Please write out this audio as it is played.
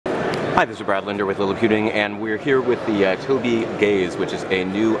Hi, this is Brad Linder with Liliputing, and we're here with the Tobii Gaze, which is a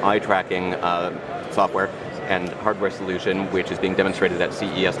new eye tracking software and hardware solution which is being demonstrated at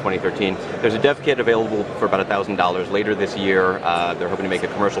CES 2013. There's a dev kit available for about $1,000 later this year. They're hoping to make a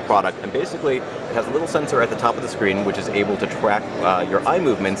commercial product, and basically it has a little sensor at the top of the screen which is able to track your eye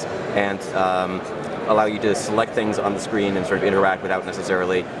movements and allow you to select things on the screen and sort of interact without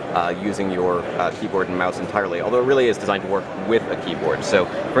necessarily using your keyboard and mouse entirely, although it really is designed to work with a keyboard. So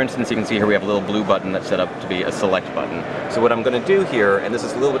for instance, you can see here we have a little blue button that's set up to be a select button. So what I'm going to do here, and this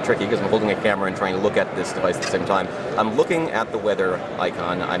is a little bit tricky because I'm holding a camera and trying to look at this device at the same time, I'm looking at the weather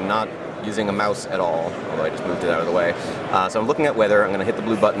icon. I'm not using a mouse at all, although I just moved it out of the way. So I'm looking at weather. I'm going to hit the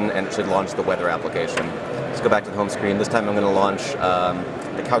blue button and it should launch the weather application. Let's go back to the home screen. This time I'm going to launch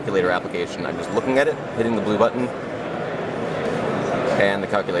the calculator application. I'm just looking at it, hitting the blue button, and the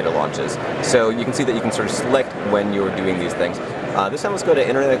calculator launches. So you can see that you can sort of select when you're doing these things. This time let's go to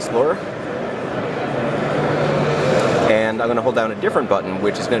Internet Explorer. And I'm going to hold down a different button,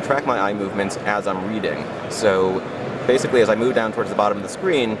 which is going to track my eye movements as I'm reading. So basically, as I move down towards the bottom of the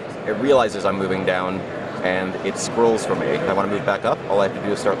screen, it realizes I'm moving down and it scrolls for me. If I want to move back up, all I have to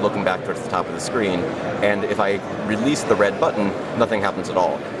do is start looking back towards the top of the screen. And if I release the red button, nothing happens at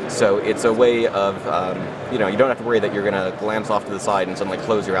all. So it's a way of, you don't have to worry that you're going to glance off to the side and suddenly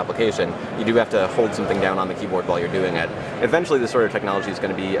close your application. You do have to hold something down on the keyboard while you're doing it. Eventually, this sort of technology is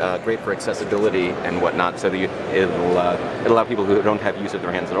going to be great for accessibility and whatnot, so that it'll allow people who don't have use of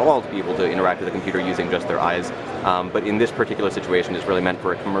their hands at all to be able to interact with the computer using just their eyes. But in this particular situation, it's really meant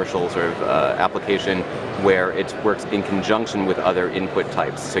for a commercial sort of application where it works in conjunction with other input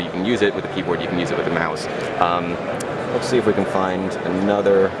types. So you can use it with a keyboard, you can use it with a mouse. Let's see if we can find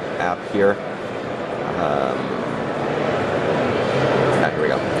another app here. Here we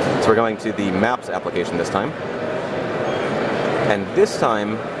go. So we're going to the Maps application this time. And this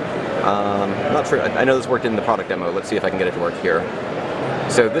time, I'm not sure, I know this worked in the product demo. Let's see if I can get it to work here.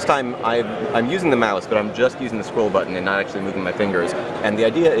 So this time I'm using the mouse, but I'm just using the scroll button and not actually moving my fingers. And the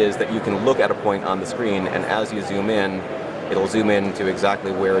idea is that you can look at a point on the screen, and as you zoom in, it'll zoom in to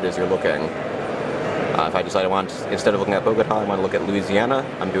exactly where it is you're looking. If I decide instead of looking at Bogota, I want to look at Louisiana,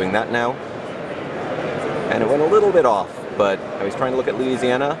 I'm doing that now. And it went a little bit off, but I was trying to look at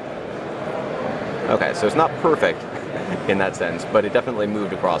Louisiana. Okay, so it's not perfect in that sense, but it definitely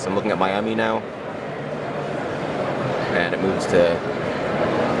moved across. I'm looking at Miami now, and it moves to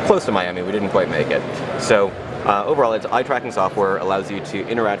close to Miami. We didn't quite make it. So overall, it's eye tracking software, allows you to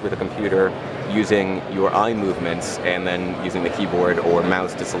interact with a computer using your eye movements and then using the keyboard or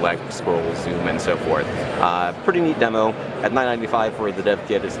mouse to select, scroll, zoom, and so forth. Pretty neat demo. At $9.95 for the dev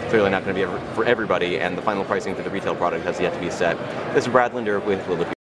kit, it's clearly not going to be for everybody, and the final pricing for the retail product has yet to be set. This is Brad Linder with Liliputing.